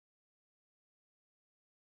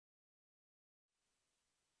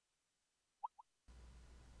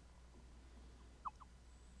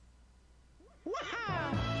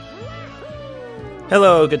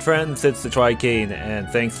Hello good friends, it's the Tri-King, and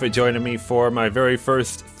thanks for joining me for my very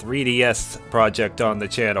first 3DS project on the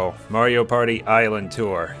channel, Mario Party Island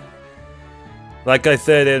Tour. Like I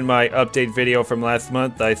said in my update video from last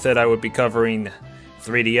month, I said I would be covering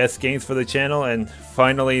 3DS games for the channel, and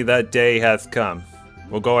finally that day has come.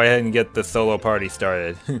 We'll go ahead and get the solo party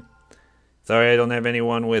started. Sorry I don't have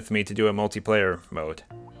anyone with me to do a multiplayer mode.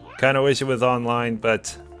 Kinda wish it was online,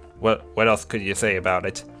 but what else could you say about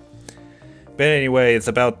it? But anyways,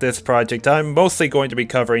 about this project, I'm mostly going to be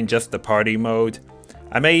covering just the party mode.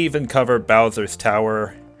 I may even cover Bowser's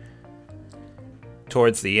Tower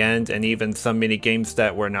towards the end, and even some mini games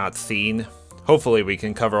that were not seen. Hopefully we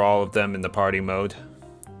can cover all of them in the party mode.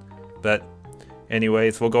 But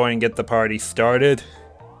anyways, we'll go ahead and get the party started.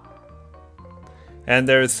 And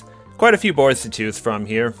there's quite a few boards to choose from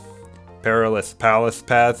here. Perilous Palace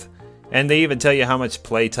Path, and they even tell you how much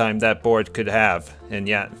playtime that board could have, and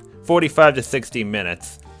yet 45 to 60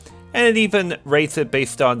 minutes. And it even rates it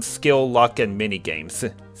based on skill, luck, and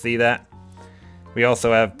minigames. See that? We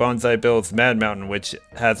also have Bonsai Bill's Mad Mountain, which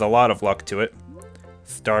has a lot of luck to it.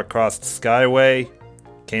 Star-Crossed Skyway,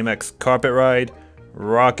 Kamex Carpet Ride,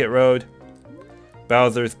 Rocket Road,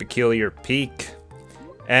 Bowser's Peculiar Peak,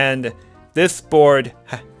 and this board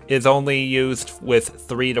is only used with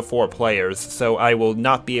 3 to 4 players, so I will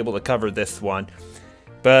not be able to cover this one.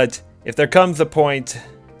 But if there comes a point,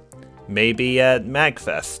 maybe at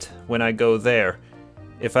MagFest, when I go there,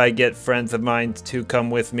 if I get friends of mine to come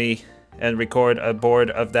with me and record a board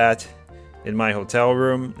of that in my hotel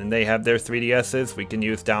room, and they have their 3DSs, we can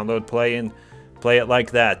use Download Play and play it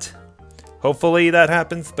like that. Hopefully that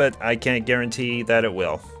happens, but I can't guarantee that it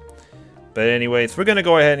will. But anyways, we're gonna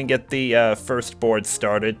go ahead and get the first board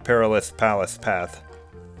started, Perilous Palace Path.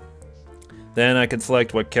 Then I can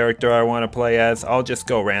select what character I want to play as. I'll just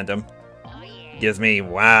go random. Gives me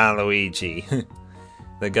Waluigi,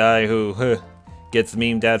 the guy who gets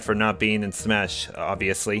memed at for not being in Smash,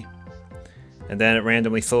 obviously. And then it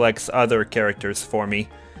randomly selects other characters for me,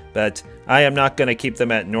 but I am not going to keep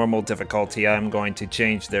them at normal difficulty. I'm going to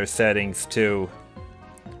change their settings to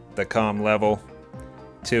the calm level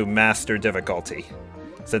to master difficulty,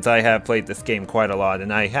 since I have played this game quite a lot,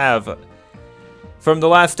 and I have, from the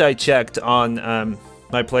last I checked on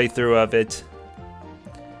my playthrough of it,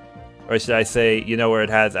 or should I say, you know where it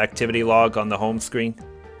has activity log on the home screen?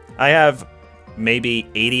 I have maybe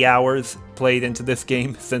 80 hours played into this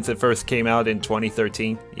game since it first came out in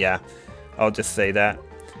 2013. Yeah, I'll just say that.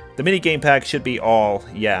 The minigame pack should be all,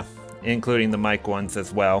 yeah, including the mic ones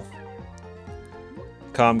as well.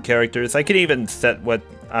 Calm characters. I can even set what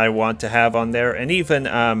I want to have on there, and even,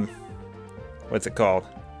 what's it called?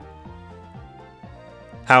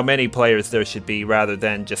 How many players there should be rather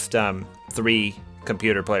than just 3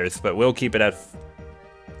 computer players, but we'll keep it at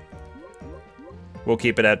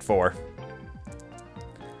 4.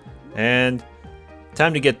 And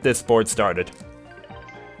time to get this board started.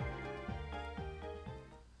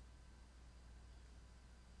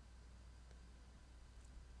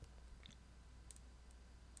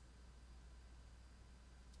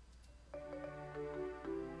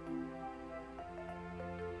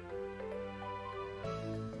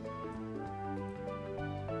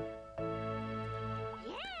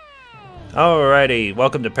 Alrighty,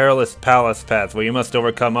 welcome to Perilous Palace Path, where you must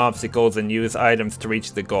overcome obstacles and use items to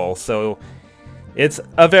reach the goal. So, it's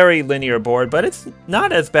a very linear board, but it's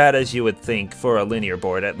not as bad as you would think for a linear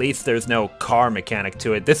board. At least there's no car mechanic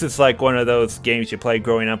to it. This is like one of those games you played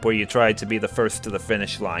growing up where you try to be the first to the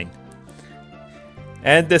finish line.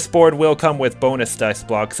 And this board will come with bonus dice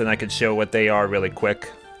blocks, and I can show what they are really quick.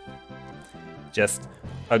 Just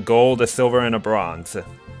a gold, a silver, and a bronze.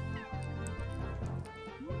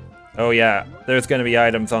 Oh yeah, there's going to be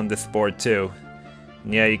items on this board too.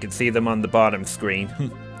 And yeah, you can see them on the bottom screen.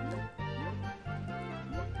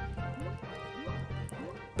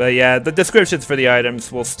 But yeah, the descriptions for the items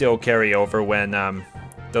will still carry over when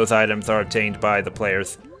those items are obtained by the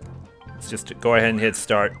players. Let's just go ahead and hit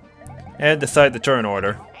start. And decide the turn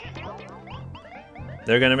order.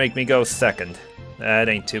 They're going to make me go second. That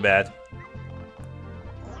ain't too bad.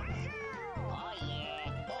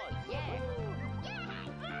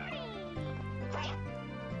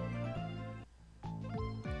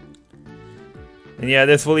 And yeah,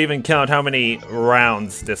 this will even count how many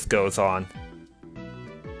rounds this goes on.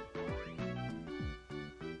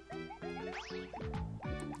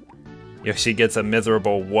 Yoshi gets a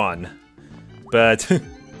miserable 1. But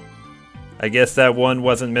I guess that 1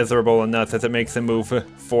 wasn't miserable enough, as it makes him move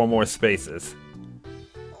 4 more spaces.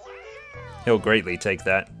 He'll greatly take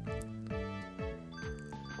that.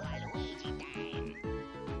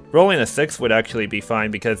 Rolling a 6 would actually be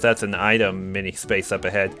fine because that's an item mini space up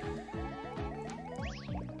ahead.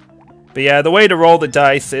 But yeah, the way to roll the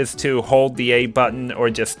dice is to hold the A button or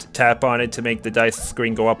just tap on it to make the dice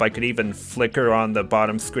screen go up. I could even flicker on the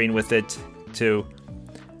bottom screen with it to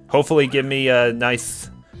hopefully give me a nice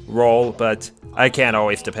roll, but I can't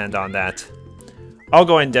always depend on that. I'll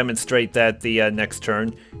go and demonstrate that the next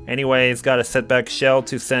turn. Anyways, got a setback shell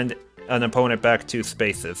to send an opponent back 2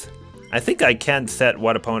 spaces. I think I can set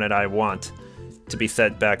what opponent I want to be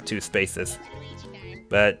set back 2 spaces.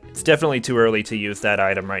 But it's definitely too early to use that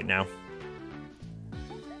item right now.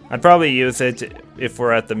 I'd probably use it if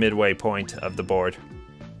we're at the midway point of the board.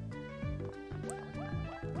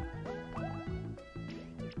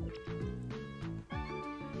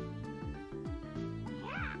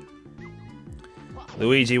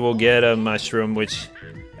 Luigi will get a mushroom, which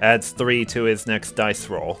adds 3 to his next dice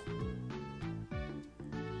roll.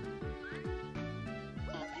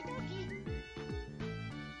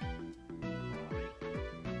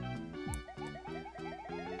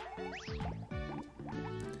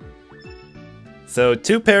 So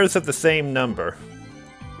 2 pairs of the same number.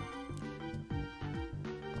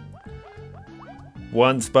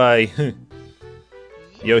 One's by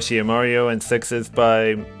Yoshi and Mario, and 6 is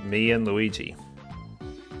by me and Luigi.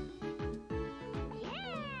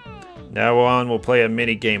 Now on, we'll play a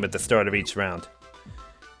mini game at the start of each round,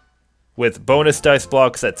 with bonus dice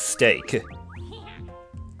blocks at stake.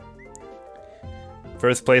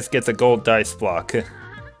 First place gets a gold dice block.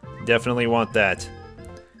 Definitely want that.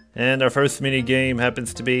 And our first mini game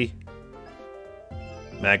happens to be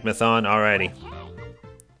Magmathon. Alrighty.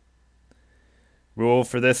 Rule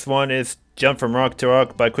for this one is jump from rock to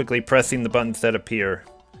rock by quickly pressing the buttons that appear.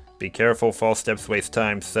 Be careful, false steps waste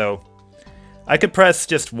time, so I could press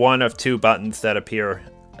just one of 2 buttons that appear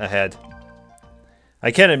ahead.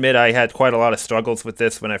 I can admit I had quite a lot of struggles with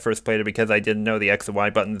this when I first played it because I didn't know the X and Y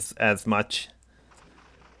buttons as much.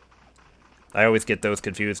 I always get those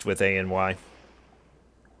confused with A and Y.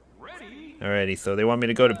 Alrighty, so they want me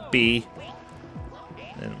to go to B,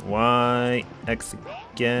 and Y, X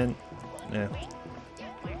again.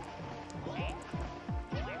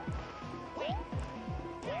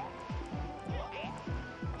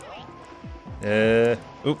 Yeah.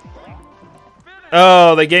 Oop.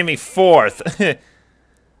 Oh, they gave me 4th.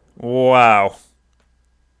 Wow.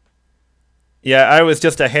 Yeah, I was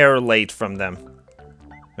just a hair late from them.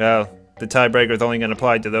 Well, the tiebreaker is only going to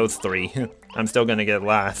apply to those 3. I'm still going to get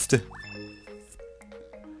last.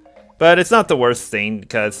 But it's not the worst thing,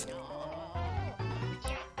 because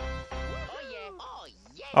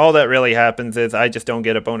all that really happens is I just don't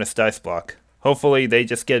get a bonus dice block. Hopefully they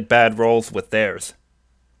just get bad rolls with theirs.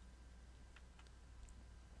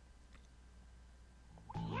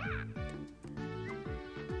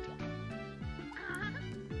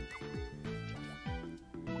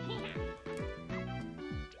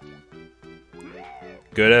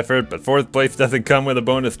 Good effort, but 4th place doesn't come with a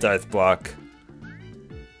bonus dice block.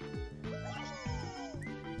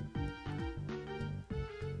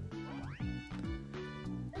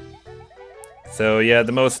 So yeah,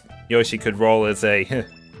 the most Yoshi could roll is an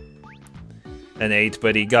 8,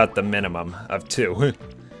 but he got the minimum of 2.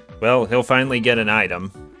 Well, he'll finally get an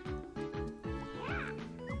item.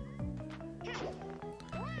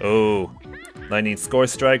 Oh, Lightning Score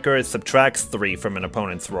Striker, it subtracts 3 from an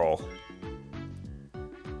opponent's roll.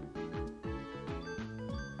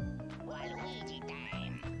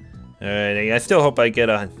 Alrighty, I still hope I get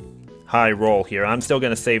a high roll here. I'm still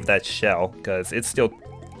gonna save that shell, because it's still...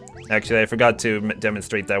 Actually, I forgot to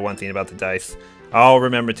demonstrate that one thing about the dice. I'll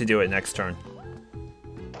remember to do it next turn.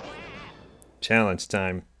 Challenge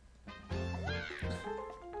time.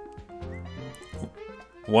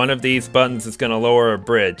 One of these buttons is gonna lower a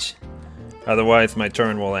bridge. Otherwise, my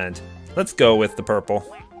turn will end. Let's go with the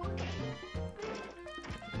purple.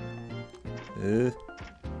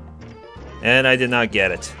 And I did not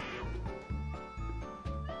get it.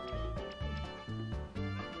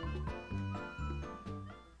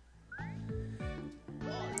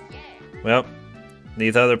 Well,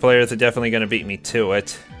 these other players are definitely going to beat me to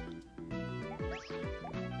it.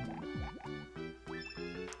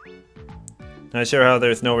 Not sure how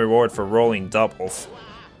there's no reward for rolling doubles.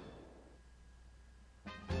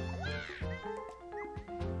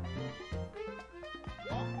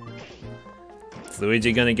 Is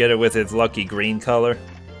Luigi going to get it with his lucky green color?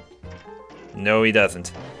 No, he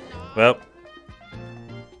doesn't. Well,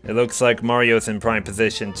 it looks like Mario's in prime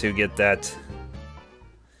position to get that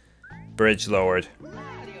bridge lowered.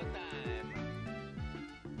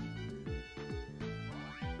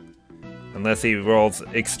 Unless he rolls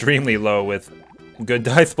extremely low with good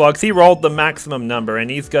dice blocks. He rolled the maximum number, and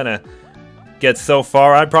he's gonna get so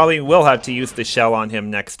far, I probably will have to use the shell on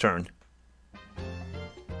him next turn.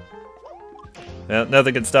 Well,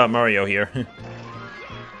 nothing can stop Mario here.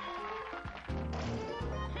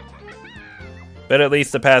 But at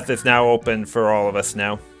least the path is now open for all of us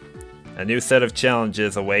now. A new set of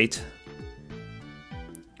challenges await.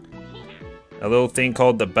 A little thing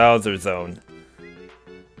called the Bowser Zone.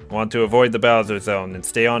 Want to avoid the Bowser Zone and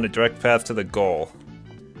stay on a direct path to the goal.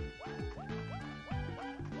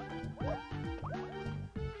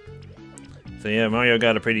 So yeah, Mario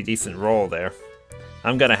got a pretty decent roll there.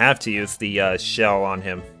 I'm gonna have to use the shell on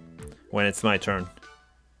him when it's my turn.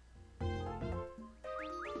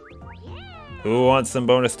 Who wants some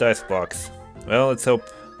bonus dice blocks? Well, let's hope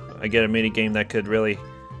I get a minigame that could really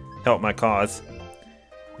help my cause.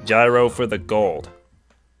 Gyro for the gold.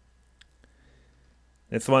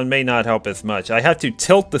 This one may not help as much. I have to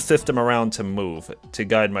tilt the system around to move, to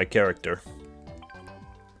guide my character.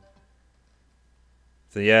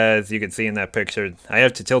 So yeah, as you can see in that picture, I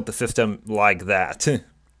have to tilt the system like that.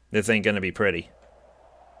 This ain't gonna be pretty.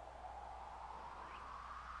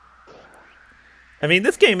 I mean,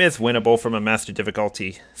 this game is winnable from a master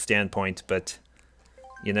difficulty standpoint, but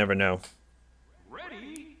you never know.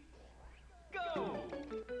 Ready, go.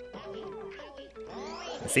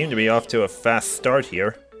 I seem to be off to a fast start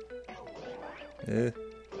here.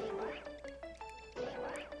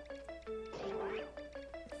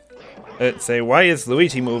 Let's say, why is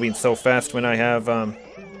Luigi moving so fast when I have,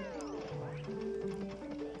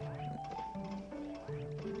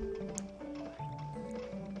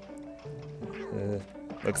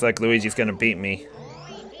 looks like Luigi's gonna beat me.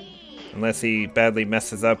 Unless he badly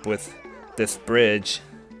messes up with this bridge.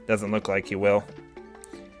 Doesn't look like he will.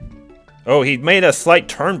 Oh, he made a slight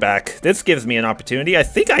turn back. This gives me an opportunity. I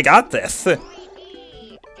think I got this.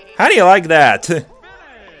 How do you like that?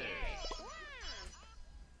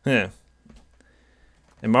 Huh.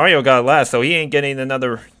 And Mario got last, so he ain't getting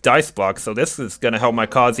another dice block, so this is gonna help my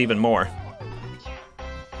cause even more.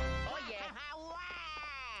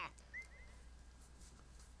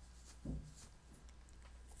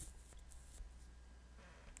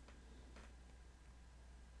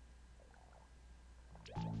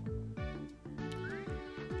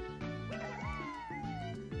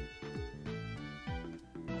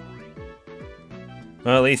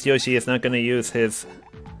 Well, at least Yoshi is not gonna use his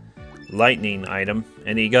lightning item,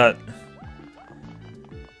 and he got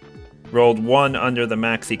rolled 1 under the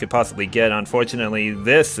max he could possibly get. Unfortunately,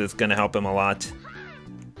 this is gonna help him a lot.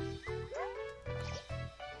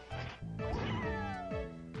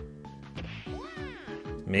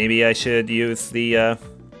 Maybe I should use the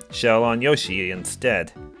shell on Yoshi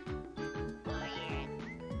instead.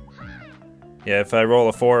 Yeah, if I roll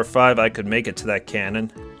a 4 or 5, I could make it to that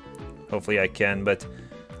cannon. Hopefully I can, but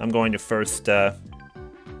I'm going to first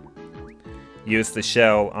use the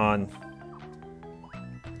shell on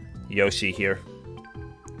Yoshi here.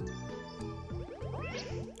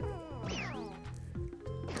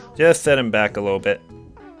 Just set him back a little bit.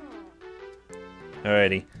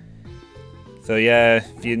 Alrighty. So yeah,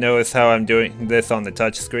 if you notice how I'm doing this on the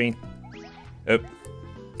touch screen. Oop.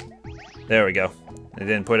 There we go. I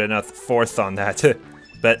didn't put enough force on that.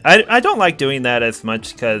 But I don't like doing that as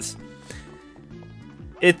much because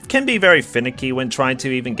it can be very finicky when trying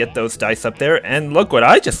to even get those dice up there, and look what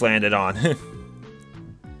I just landed on.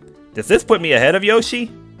 Does this put me ahead of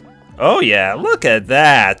Yoshi? Oh yeah, look at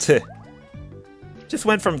that! Just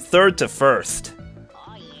went from 3rd to 1st.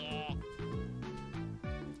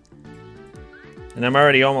 And I'm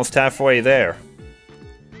already almost halfway there.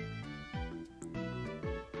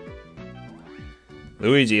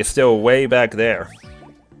 Luigi is still way back there.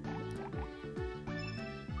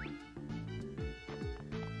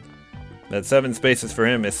 That 7 spaces for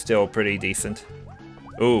him is still pretty decent.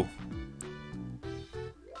 Ooh.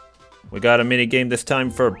 We got a minigame this time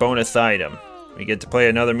for a bonus item. We get to play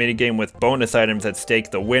another minigame with bonus items at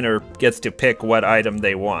stake. The winner gets to pick what item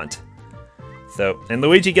they want. So, and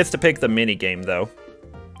Luigi gets to pick the minigame though.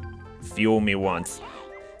 Fuel me once.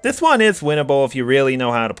 This one is winnable if you really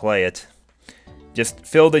know how to play it. Just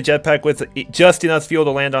fill the jetpack with just enough fuel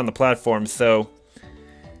to land on the platform, so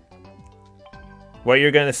what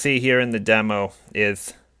you're going to see here in the demo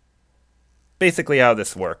is basically how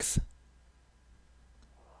this works.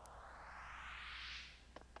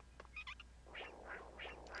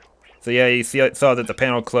 So yeah, you saw that the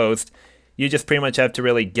panel closed. You just pretty much have to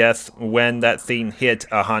really guess when that thing hit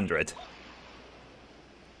 100.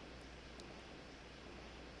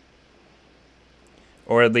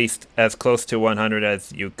 Or at least as close to 100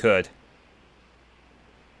 as you could.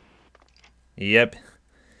 Yep.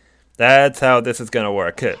 That's how this is gonna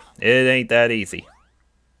work. It ain't that easy.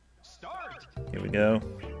 Start. Here we go.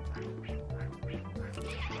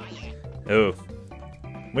 Oh.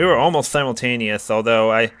 We were almost simultaneous,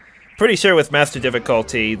 although I'm pretty sure with master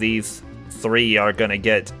difficulty, these 3 are gonna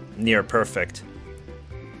get near perfect.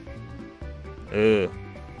 Ugh.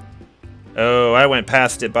 Oh, I went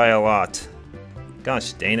past it by a lot.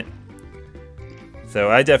 Gosh dang it. So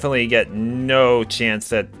I definitely get no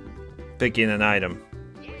chance at picking an item.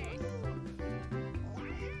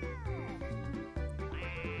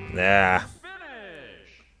 Nah.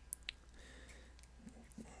 Finish.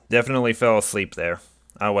 Definitely fell asleep there.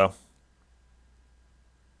 Oh well.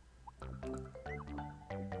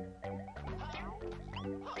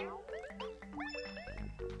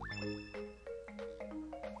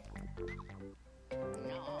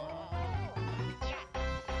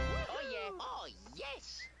 Oh,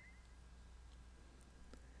 yes!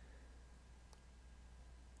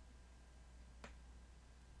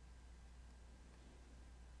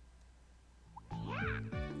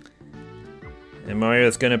 And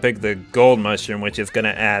Mario's gonna pick the gold mushroom, which is gonna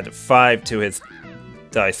add 5 to his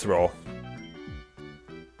dice roll.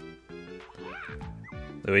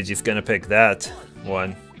 Luigi's gonna pick that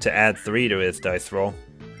one to add 3 to his dice roll.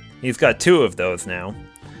 He's got 2 of those now.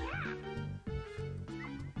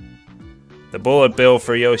 The bullet bill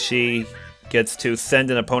for Yoshi gets to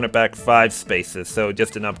send an opponent back 5 spaces, so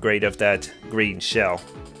just an upgrade of that green shell.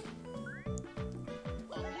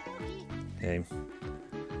 Okay.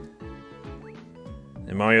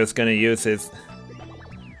 And Mario's gonna use his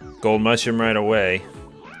gold mushroom right away.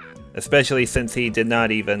 Especially since he did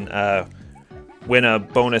not even win a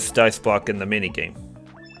bonus dice block in the minigame.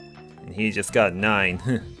 And he just got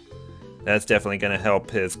 9. That's definitely gonna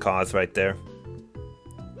help his cause right there.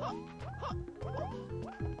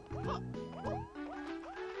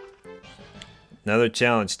 Another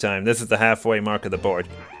challenge time. This is the halfway mark of the board.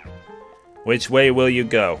 Which way will you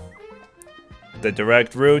go? The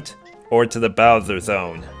direct route or to the Bowser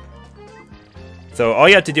zone? So all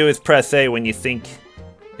you have to do is press A when you think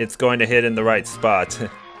it's going to hit in the right spot.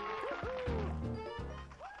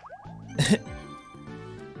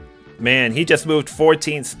 Man, he just moved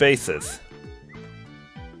 14 spaces.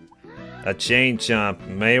 A chain chomp.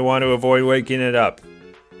 May want to avoid waking it up.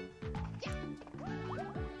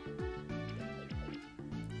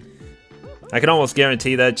 I can almost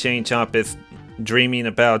guarantee that Chain Chomp is dreaming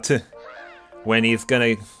about when he's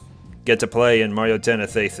gonna get to play in Mario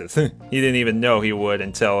Tennis Aces. He didn't even know he would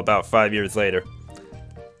until about 5 years later.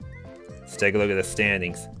 Let's take a look at the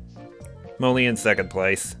standings. I'm only in 2nd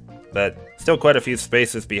place, but still quite a few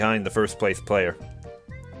spaces behind the 1st place player.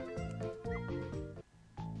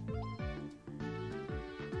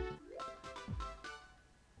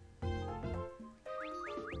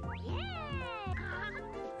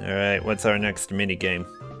 Alright, what's our next minigame?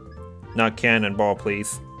 Not cannonball,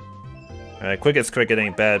 please. Alright, quickest cricket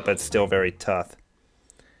ain't bad, but still very tough.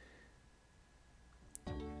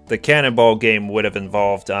 The cannonball game would have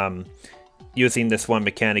involved using this one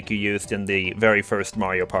mechanic you used in the very first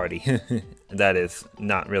Mario Party. That is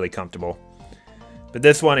not really comfortable. But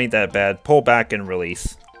this one ain't that bad. Pull back and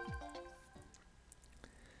release.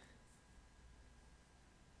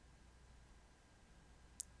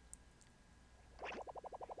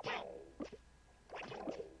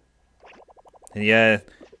 And yeah,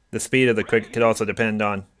 the speed of the cricket could also depend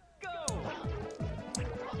on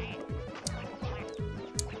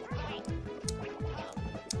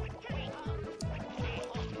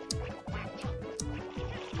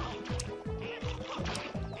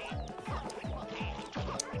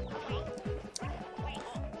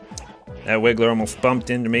that Wiggler almost bumped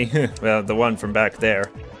into me. Well, the one from back there.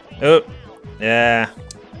 Oh, yeah.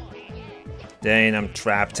 Dang, I'm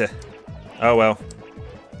trapped. Oh well.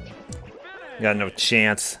 Got no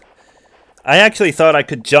chance. I actually thought I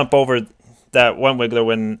could jump over that one Wiggler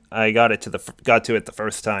when I got to it the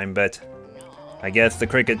first time, but I guess the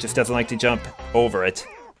cricket just doesn't like to jump over it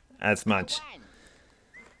as much.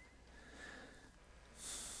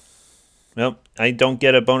 Well, I don't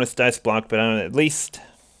get a bonus dice block, but I'm at least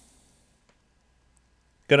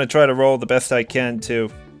gonna try to roll the best I can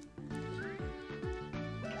to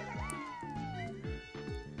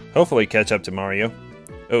hopefully catch up to Mario.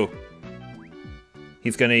 Oh.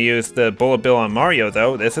 He's going to use the bullet bill on Mario,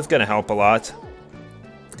 though. This is going to help a lot.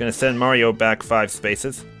 It's going to send Mario back 5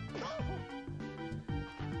 spaces.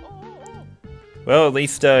 Well, at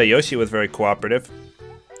least Yoshi was very cooperative.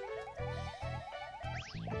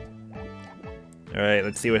 Alright,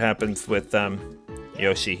 let's see what happens with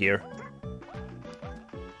Yoshi here.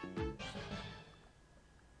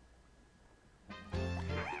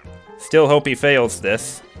 Still hope he fails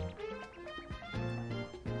this.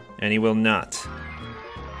 And he will not.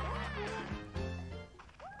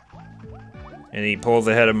 And he pulls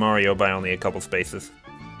ahead of Mario by only a couple spaces.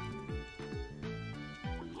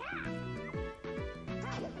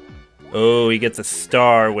 Oh, he gets a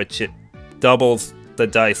star, which it doubles the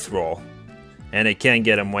dice roll. And it can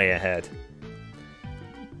get him way ahead.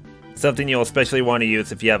 Something you'll especially want to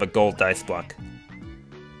use if you have a gold dice block.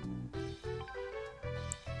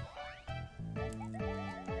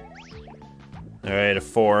 Alright, a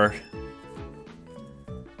 4.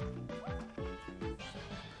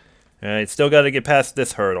 Alright, still gotta get past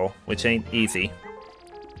this hurdle, which ain't easy.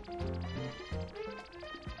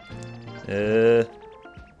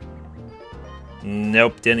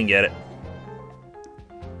 Nope, didn't get it.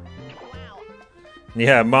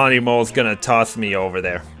 Yeah, Monty Mole's gonna toss me over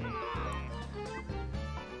there.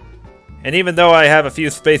 And even though I have a few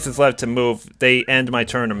spaces left to move, they end my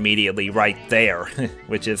turn immediately right there.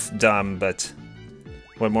 Which is dumb, but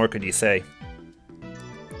what more could you say?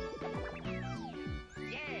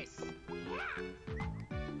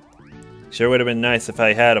 Sure would have been nice if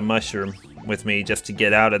I had a mushroom with me just to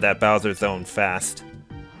get out of that Bowser zone fast.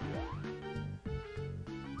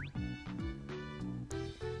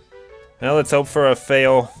 Well, let's hope for a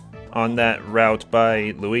fail on that route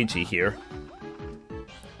by Luigi here.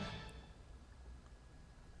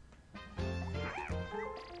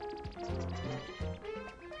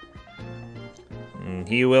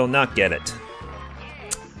 He will not get it.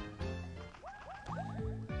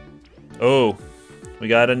 Oh, we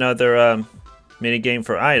got another minigame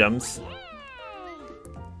for items.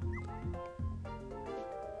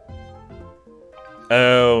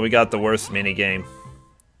 Oh, we got the worst minigame.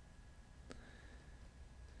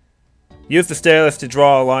 Use the stylus to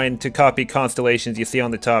draw a line to copy constellations you see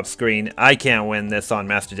on the top screen. I can't win this on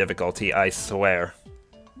Master Difficulty, I swear.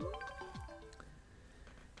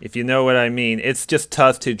 If you know what I mean, it's just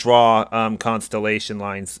tough to draw constellation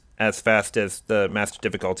lines as fast as the Master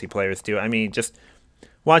Difficulty players do. I mean, just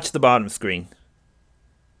watch the bottom screen.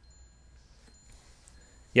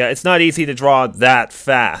 Yeah, it's not easy to draw that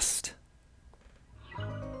fast.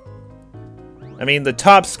 I mean, the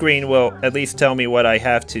top screen will at least tell me what I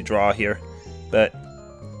have to draw here, but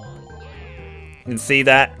you can see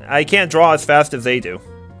that I can't draw as fast as they do.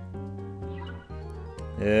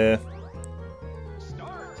 Yeah,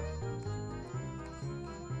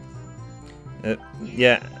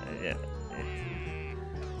 yeah.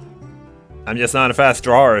 I'm just not a fast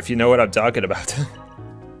drawer, if you know what I'm talking about.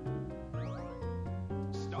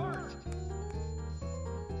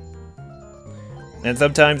 And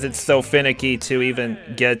sometimes it's so finicky to even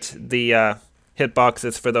get the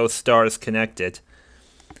hitboxes for those stars connected.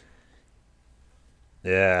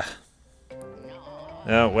 Yeah.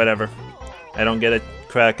 Oh, whatever. I don't get a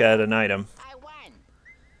crack at an item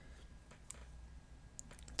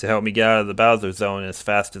to help me get out of the Bowser zone as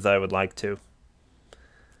fast as I would like to.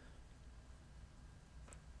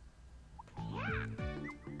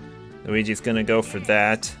 Luigi's gonna go for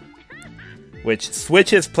that, which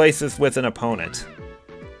switches places with an opponent.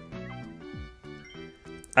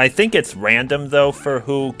 I think it's random, though, for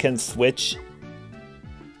who can switch.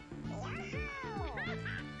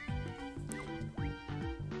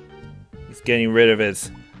 He's getting rid of his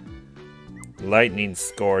lightning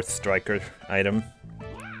score striker item.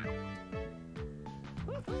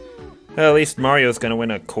 Well, at least Mario's gonna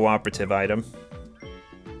win a cooperative item.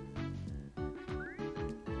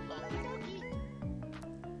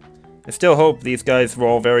 I still hope these guys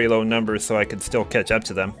roll very low numbers so I can still catch up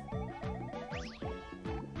to them.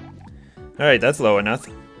 Alright, that's low enough.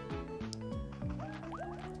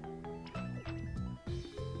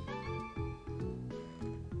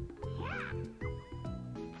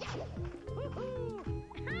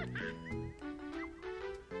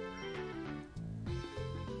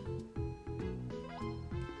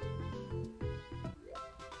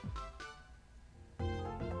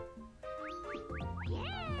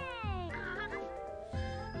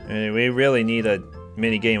 We really need a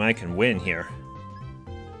minigame I can win here.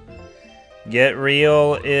 Get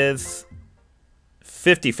Real is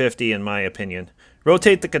 50-50 in my opinion.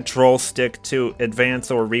 Rotate the control stick to advance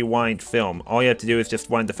or rewind film. All you have to do is just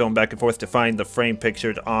wind the film back and forth to find the frame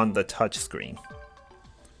pictured on the touchscreen.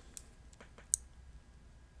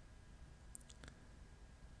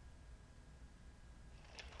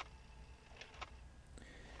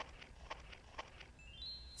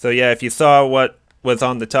 So yeah, if you saw what was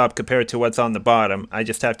on the top compared to what's on the bottom, I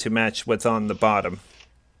just have to match what's on the bottom.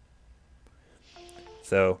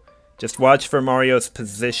 So, just watch for Mario's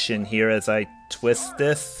position here as I twist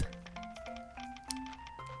this.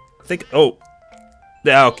 I think, oh,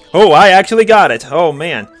 I actually got it. Oh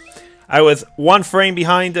man, I was 1 frame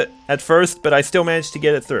behind at first, but I still managed to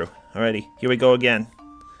get it through. Alrighty, here we go again.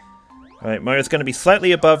 Alright, Mario's going to be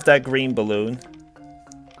slightly above that green balloon.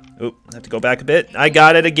 Oop, I have to go back a bit. I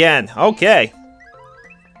got it again. Okay.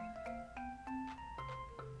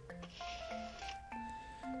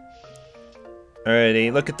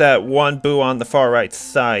 Alrighty, look at that one boo on the far right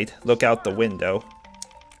side. Look out the window.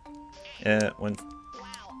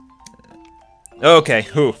 Okay,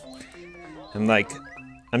 whew.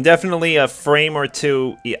 I'm definitely a frame or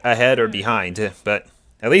two ahead or behind, but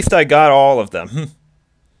at least I got all of them.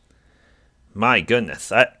 My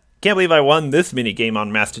goodness, I can't believe I won this minigame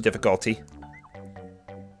on Master Difficulty.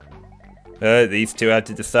 These two have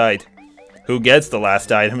to decide who gets the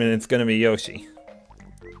last item, and it's gonna be Yoshi.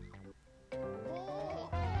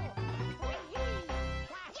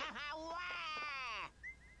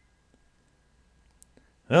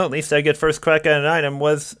 Well, at least I get first crack at an item.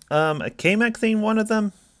 Was a K-Mech thing one of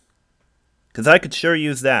them? Because I could sure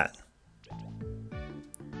use that.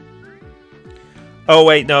 Oh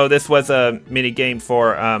wait, no, this was a minigame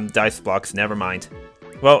for dice blocks. Never mind.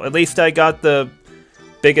 Well, at least I got the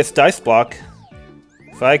biggest dice block.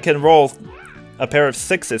 If I can roll a pair of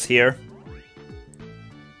 6s here,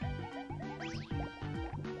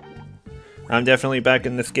 I'm definitely back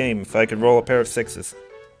in this game if I can roll a pair of 6s.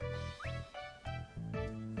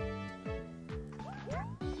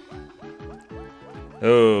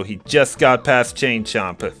 Oh, he just got past Chain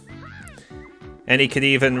Chomp. And he could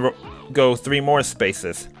even go 3 more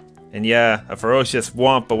spaces. And yeah, a ferocious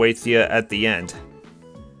womp awaits you at the end.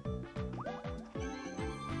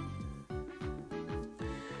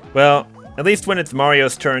 Well, at least when it's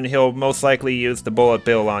Mario's turn, he'll most likely use the bullet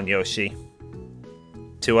bill on Yoshi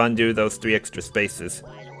to undo those 3 extra spaces.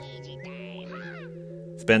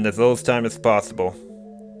 Spend as little time as possible.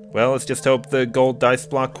 Well, let's just hope the gold dice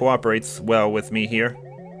block cooperates well with me here.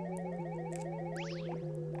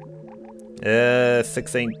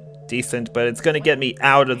 6 ain't decent, but it's gonna get me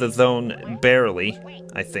out of the zone barely,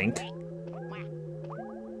 I think.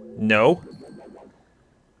 No.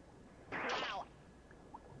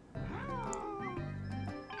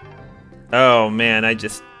 Oh man, I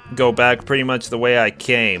just go back pretty much the way I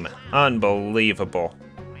came. Unbelievable.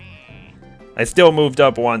 I still moved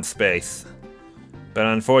up 1 space. But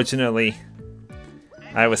unfortunately,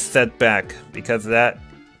 I was set back because of that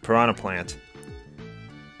piranha plant.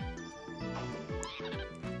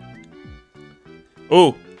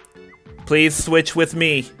 Ooh! Please switch with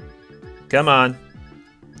me. Come on.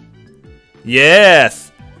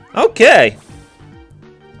 Yes! Okay!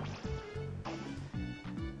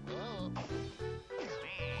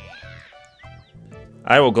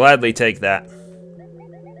 I will gladly take that.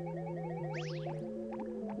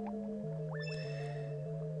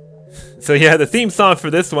 So yeah, the theme song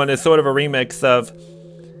for this one is sort of a remix of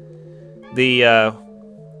the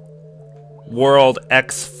World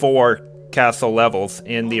X4 castle levels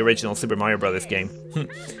in the original Super Mario Bros. Game.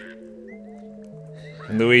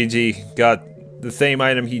 And Luigi got the same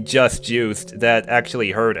item he just used that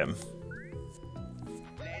actually hurt him.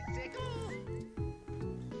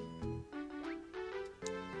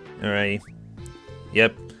 Alright.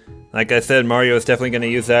 Yep. Like I said, Mario is definitely going to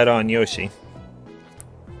use that on Yoshi.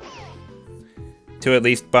 To at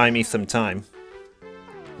least buy me some time.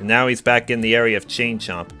 And now he's back in the area of Chain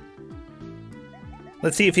Chomp.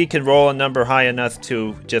 Let's see if he can roll a number high enough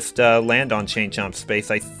to just land on Chain Chomp's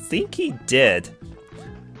space. I think he did.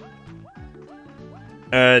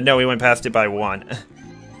 No, he went past it by 1.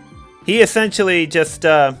 He essentially just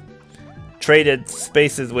traded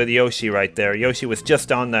spaces with Yoshi right there. Yoshi was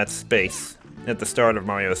just on that space at the start of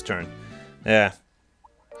Mario's turn. Yeah.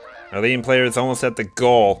 Our leading player is almost at the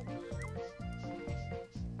goal.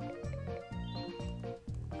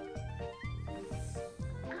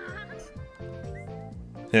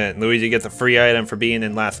 Luigi gets a free item for being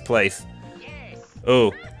in last place.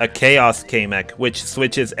 Oh, a Chaos K-Mech, which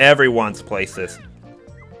switches everyone's places.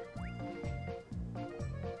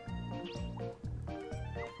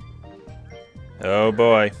 Oh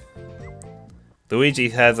boy. Luigi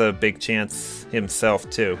has a big chance himself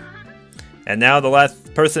too. And now the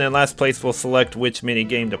last person in last place will select which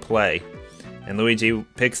minigame to play. And Luigi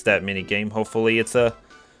picks that minigame. Hopefully it's a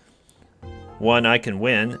one I can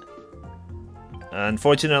win.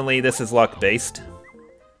 Unfortunately, this is luck-based.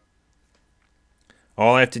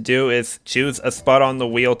 All I have to do is choose a spot on the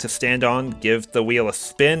wheel to stand on, give the wheel a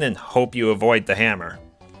spin, and hope you avoid the hammer.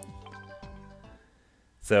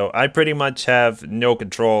 So I pretty much have no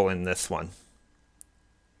control in this one.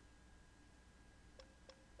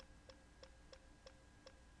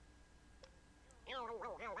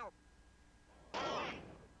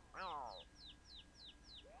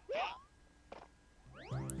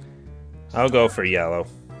 I'll go for yellow.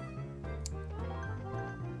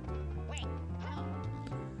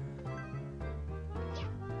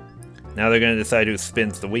 Now they're gonna decide who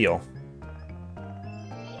spins the wheel.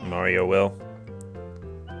 Mario will.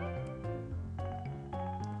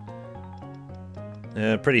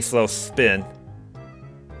 Pretty slow spin.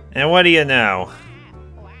 And what do you know?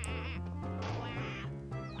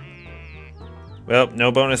 Well,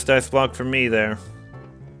 no bonus dice block for me there.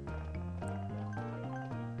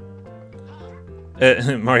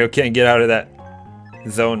 Mario can't get out of that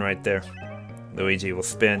zone right there. Luigi will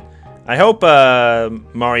spin. I hope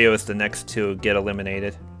Mario is the next to get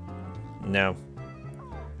eliminated. No.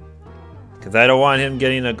 Because I don't want him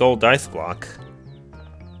getting a gold dice block.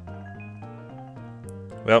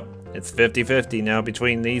 Well, it's 50-50 now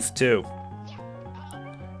between these two.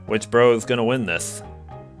 Which bro is gonna win this?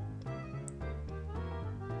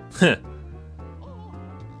 Heh.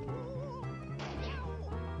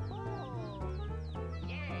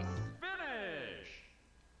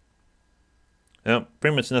 Well,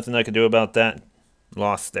 pretty much nothing I could do about that.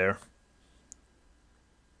 Lost there.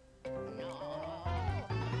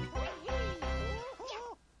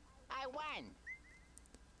 I won.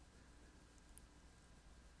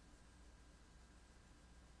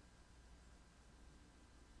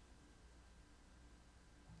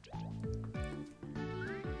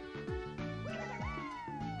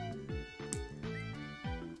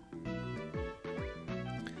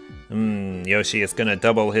 Yoshi is gonna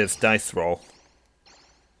double his dice roll.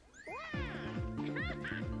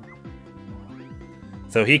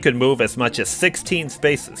 So he could move as much as 16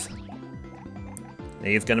 spaces.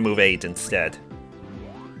 He's gonna move 8 instead.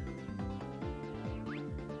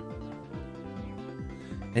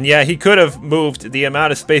 And yeah, he could have moved the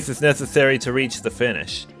amount of spaces necessary to reach the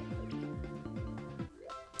finish.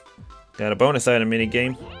 Got a bonus item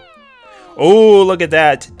minigame. Oh, look at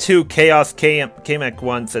that! 2 Chaos Kamek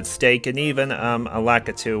ones at stake, and even a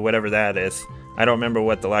Lakitu, whatever that is. I don't remember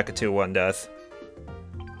what the Lakitu one does.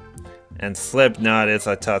 And Slipknot is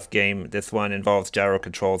a tough game. This one involves gyro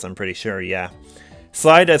controls, I'm pretty sure, yeah.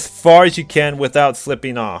 Slide as far as you can without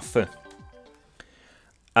slipping off.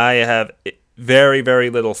 I have very, very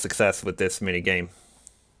little success with this minigame.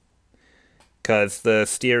 Because the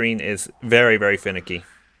steering is very, very finicky.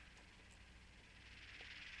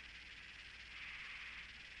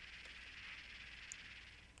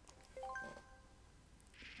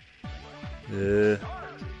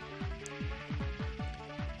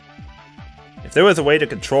 If there was a way to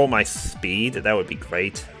control my speed, that would be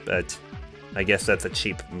great, but I guess that's a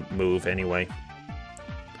cheap move anyway.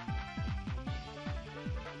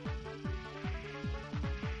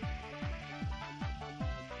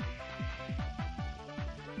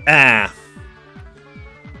 Ah!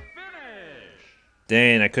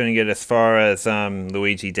 Dang, I couldn't get as far as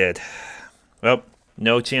Luigi did. Well,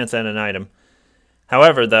 no chance at an item.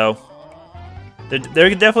 However, though,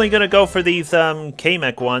 they're definitely going to go for these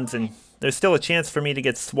Kamek ones, and there's still a chance for me to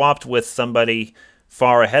get swapped with somebody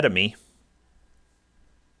far ahead of me.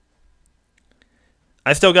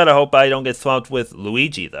 I still gotta hope I don't get swapped with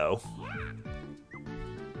Luigi, though.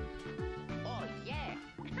 Oh, yeah.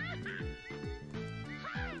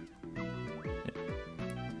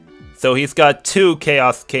 So he's got 2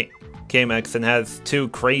 Chaos Kameks and has 2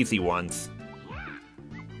 crazy ones.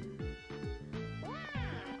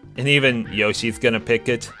 And even Yoshi's gonna pick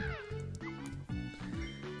it.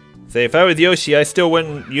 Say, if I was Yoshi, I still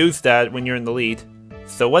wouldn't use that when you're in the lead.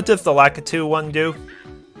 So what does the Lakitu one do?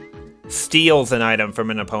 Steals an item from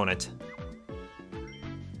an opponent.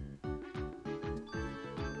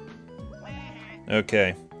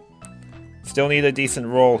 Okay. Still need a decent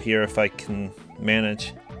roll here if I can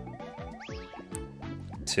manage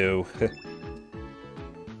to.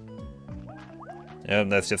 Yeah,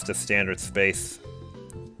 that's just a standard space.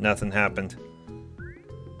 Nothing happened.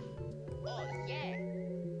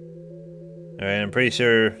 Alright, I'm pretty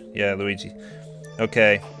sure, yeah, Luigi.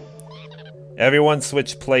 Okay. Everyone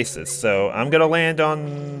switch places, so I'm gonna land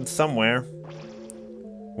on somewhere.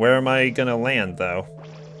 Where am I gonna land, though?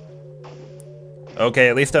 Okay,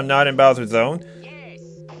 at least I'm not in Bowser's Zone.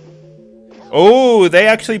 Oh, they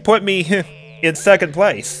actually put me in second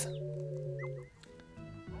place.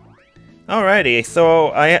 Alrighty,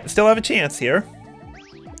 so I still have a chance here.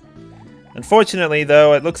 Unfortunately,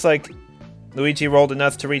 though, it looks like Luigi rolled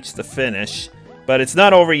enough to reach the finish, but it's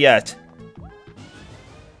not over yet.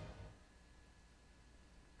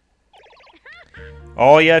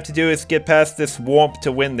 All you have to do is get past this womp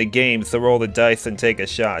to win the game, so roll the dice and take a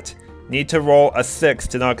shot. Need to roll a 6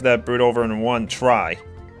 to knock that brute over in one try.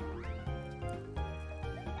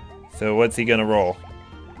 So what's he gonna roll?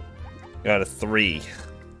 Got a 3.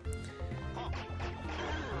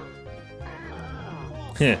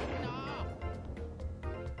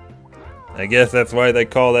 I guess that's why they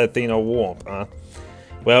call that thing a womp, huh?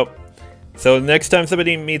 Well, so next time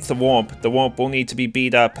somebody meets the womp will need to be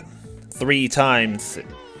beat up 3 times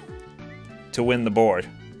to win the board.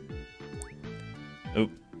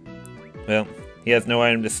 Oop. Well, he has no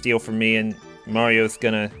item to steal from me, and Mario's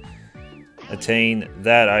gonna attain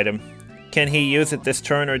that item. Can he use it this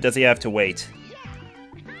turn, or does he have to wait?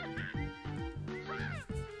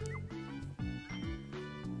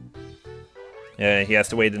 Yeah, he has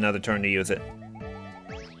to wait another turn to use it.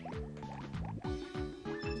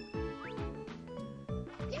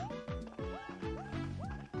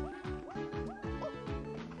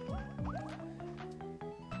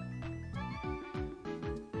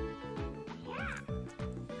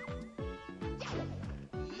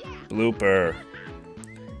 Blooper.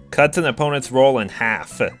 Cuts an opponent's roll in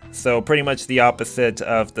half, so pretty much the opposite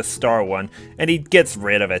of the star one, and he gets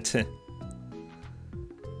rid of it.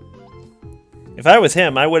 If I was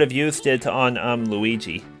him, I would have used it on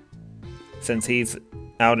Luigi, since he's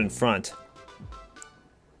out in front.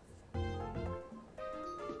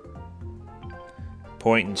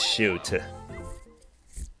 Point and shoot.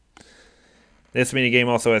 This minigame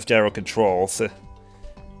also has gyro controls.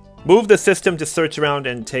 Move the system to search around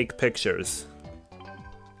and take pictures.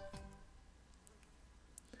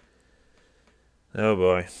 Oh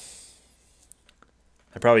boy.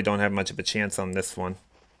 I probably don't have much of a chance on this one.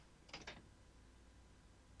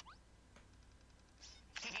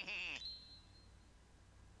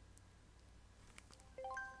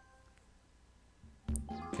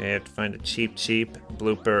 Okay, I have to find a cheap,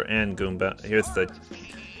 blooper, and Goomba. Here's the...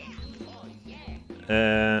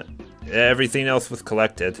 everything else was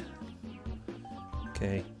collected.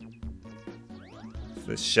 Okay.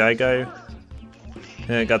 The Shy Guy.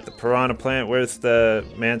 I got the Piranha Plant. Where's the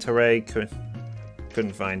Manta Ray?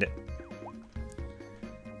 Couldn't find it.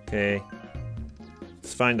 Okay.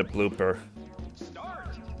 Let's find a blooper.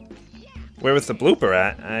 Where was the blooper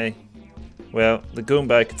at? Well, the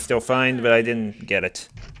Goomba I could still find, but I didn't get it.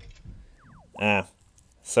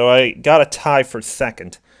 So I got a tie for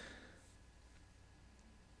second.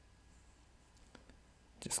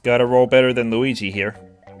 Just gotta roll better than Luigi here.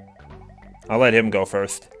 I'll let him go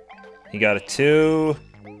first. He got a 2.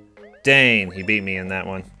 Dang, he beat me in that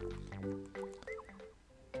one.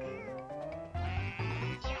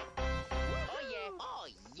 Oh,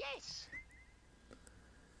 yes.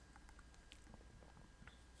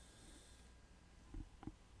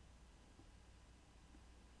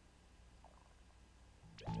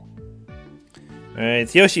 Alright,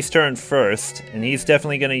 it's Yoshi's turn first, and he's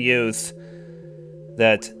definitely gonna use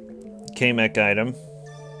that K-Mech item.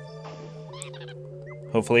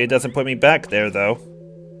 Hopefully it doesn't put me back there, though.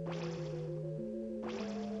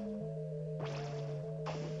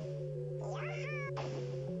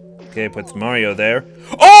 Okay, puts Mario there.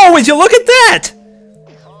 Oh, would you look at that?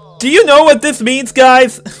 Do you know what this means,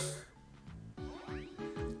 guys?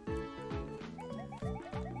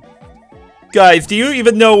 Guys, do you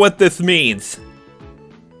even know what this means?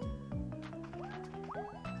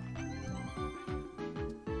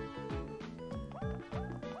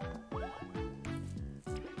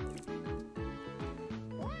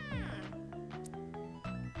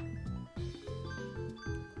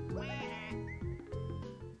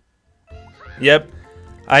 Yep,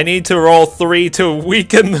 I need to roll 3 to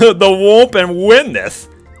weaken the Womp and win this.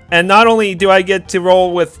 And not only do I get to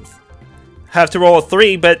have to roll a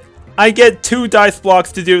 3, but I get 2 dice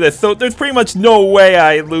blocks to do this. So there's pretty much no way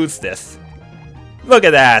I lose this. Look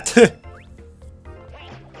at that.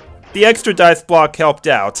 The extra dice block helped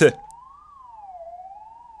out.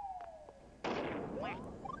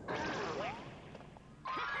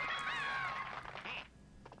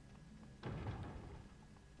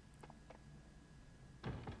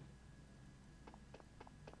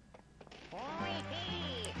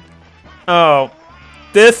 Oh,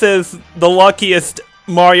 this is the luckiest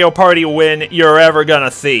Mario Party win you're ever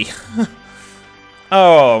gonna see.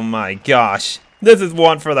 Oh my gosh. This is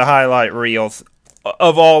one for the highlight reels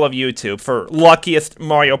of all of YouTube for luckiest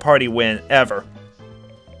Mario Party win ever.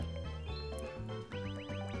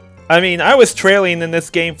 I mean, I was trailing in this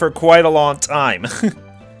game for quite a long time.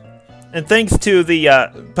 And thanks to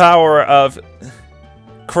the power of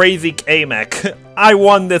Crazy K-Mech, I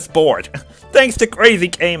won this board. Thanks to Crazy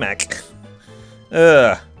K-Mech.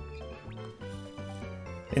 Ugh.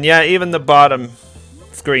 And yeah, even the bottom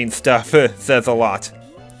screen stuff says a lot.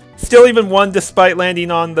 Still even won despite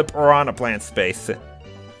landing on the Piranha Plant space.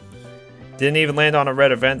 Didn't even land on a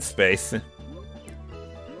red event space.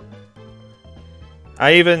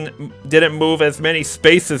 I even didn't move as many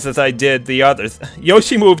spaces as I did the others.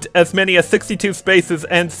 Yoshi moved as many as 62 spaces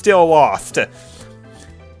and still lost.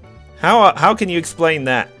 How can you explain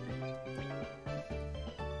that?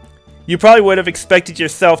 You probably would have expected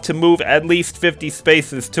yourself to move at least 50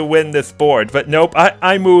 spaces to win this board, but nope,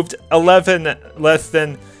 I moved 11 less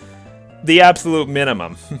than the absolute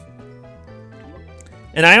minimum.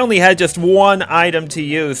 And I only had just one item to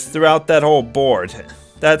use throughout that whole board.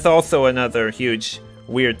 That's also another huge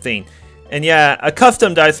weird thing. And yeah, a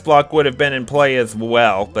custom dice block would have been in play as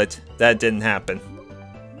well, but that didn't happen.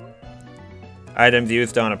 Items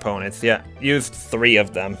used on opponents. Yeah, used 3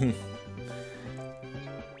 of them.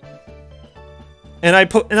 And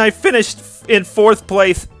I finished in 4th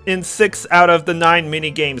place in 6 out of the 9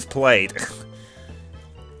 minigames played.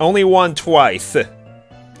 Only won twice.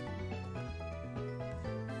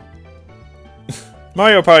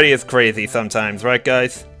 Mario Party is crazy sometimes, right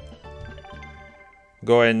guys?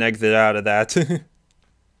 Go ahead and exit out of that.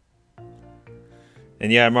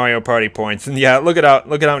 And yeah, Mario Party points. And yeah, look at how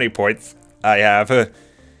many points I have.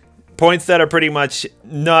 Points that are pretty much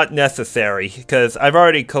not necessary, because I've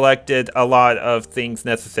already collected a lot of things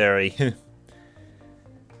necessary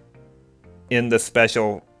in the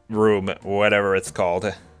special room, whatever it's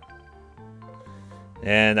called.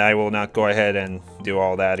 And I will not go ahead and do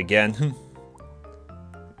all that again.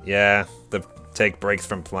 Yeah, take breaks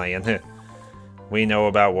from playing. We know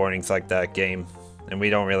about warnings like that game, and we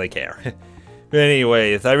don't really care. But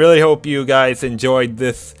anyways, I really hope you guys enjoyed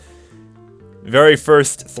this very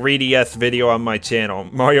first 3DS video on my channel,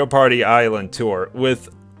 Mario Party Island Tour, with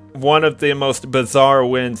one of the most bizarre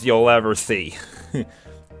wins you'll ever see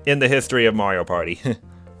in the history of Mario Party.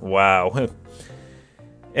 Wow.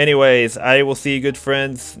 Anyways, I will see you good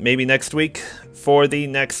friends maybe next week for the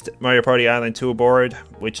next Mario Party Island 2 board,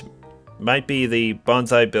 which might be the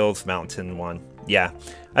Bonsai Bill's Mountain one. Yeah,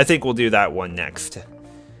 I think we'll do that one next.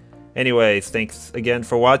 Anyways, thanks again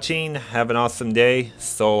for watching. Have an awesome day.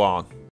 So long.